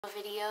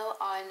Video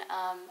on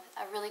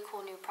a really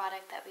cool new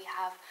product that we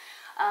have.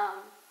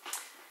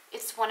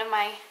 It's one of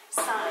my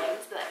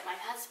signs, but my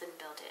husband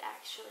built it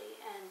actually,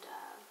 and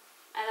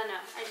I don't know,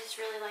 I just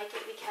really like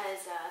it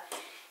because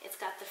it's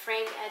got the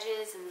framed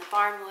edges and the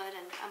barnwood,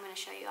 and I'm going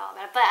to show you all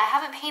about it. But I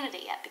haven't painted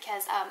it yet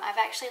because I've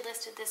actually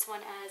listed this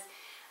one as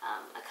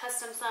a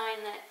custom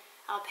sign that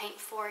I'll paint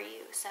for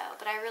you. So,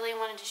 but I really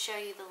wanted to show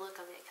you the look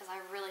of it because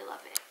I really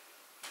love it.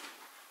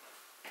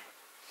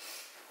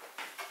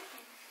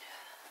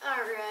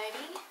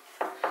 Alrighty,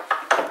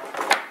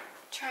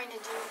 trying to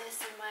do this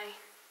in my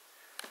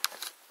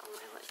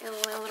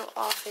little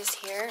office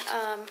here.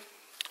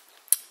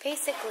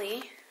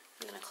 Basically,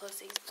 I'm gonna close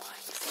these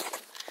blinds.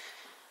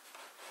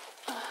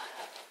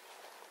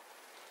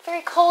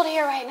 Very cold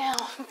here right now.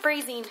 I'm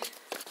freezing.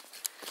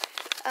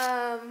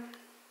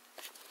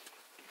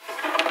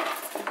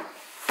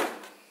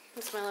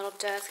 This is my little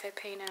desk I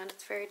paint on.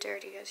 It's very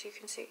dirty, as you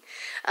can see.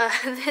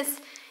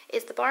 This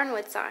is the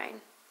barnwood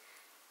sign.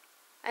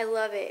 I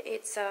love it.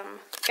 It's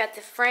got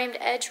the framed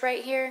edge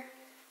right here,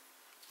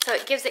 so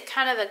it gives it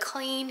kind of a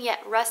clean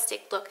yet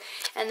rustic look.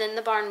 And then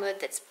the barnwood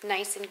that's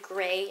nice and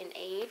gray and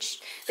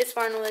aged. This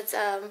barnwood's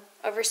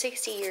over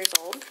 60 years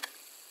old.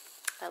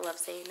 I love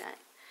saying that.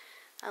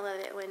 I love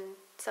it when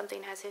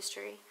something has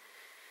history.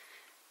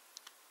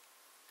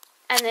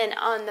 And then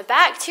on the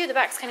back too, the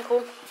back's kind of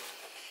cool,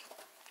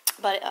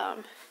 but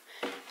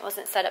it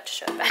wasn't set up to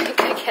show the back,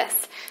 I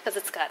guess, because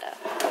it's got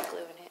glue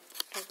in it,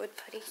 or wood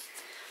putty.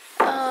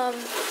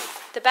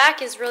 The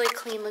back is really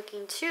clean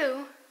looking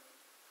too,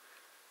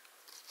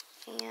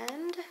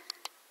 and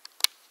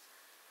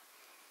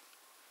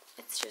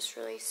it's just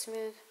really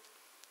smooth.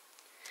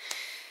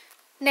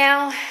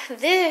 Now,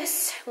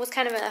 this was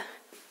kind of a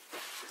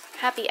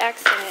happy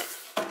accident.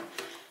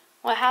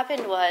 What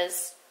happened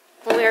was,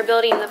 when we were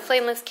building the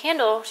flameless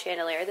candle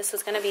chandelier, this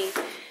was going to be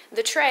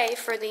the tray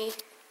for the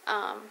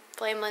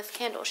flameless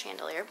candle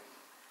chandelier,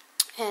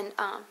 and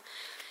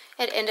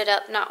it ended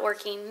up not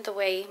working the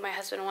way my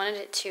husband wanted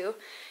it to,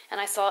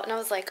 and I saw it and I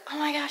was like, oh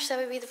my gosh, that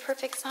would be the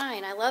perfect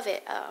sign. I love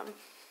it.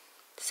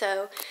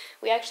 So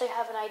we actually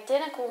have an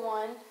identical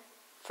one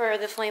for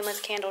the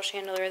flameless candle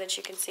chandelier that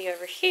you can see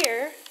over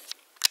here.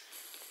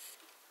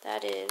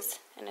 That is,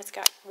 and it's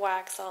got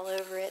wax all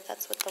over it.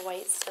 That's what the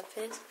white stuff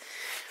is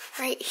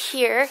right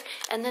here.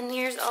 And then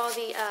here's all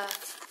the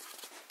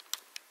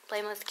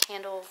flameless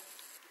candle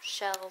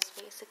shells,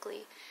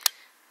 basically.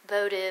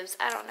 Votives,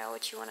 I don't know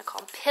what you want to call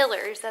them,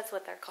 pillars, that's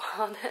what they're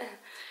called.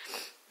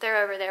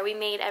 They're over there. We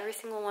made every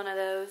single one of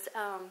those,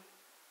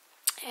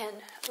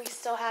 and we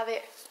still have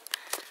it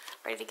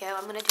ready to go.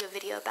 I'm going to do a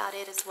video about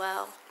it as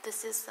well.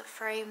 This is the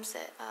frames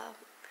that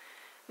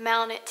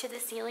mount it to the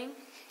ceiling.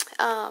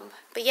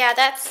 But yeah,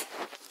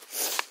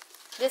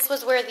 this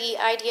was where the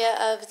idea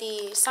of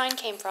the sign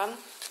came from.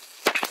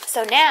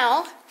 So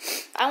now,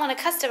 I want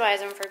to customize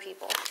them for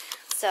people.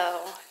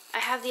 So, I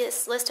have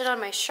this listed on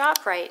my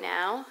shop right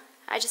now.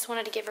 I just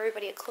wanted to give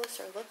everybody a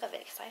closer look of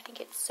it because I think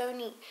it's so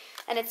neat.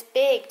 And it's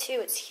big too,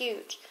 it's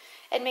huge.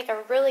 It'd make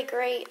a really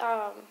great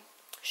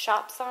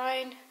shop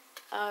sign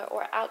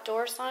or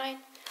outdoor sign,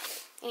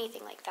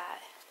 anything like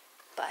that.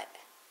 But,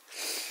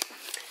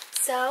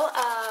 so,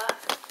 I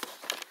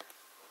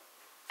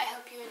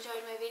hope you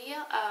enjoyed my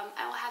video.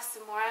 I will have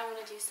some more. I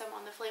want to do some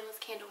on the flameless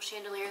candle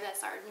chandelier.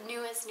 That's our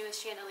newest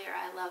chandelier.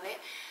 I love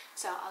it.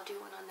 So I'll do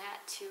one on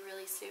that too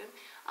really soon.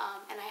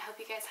 And I hope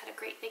you guys had a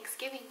great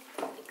Thanksgiving.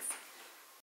 Thanks.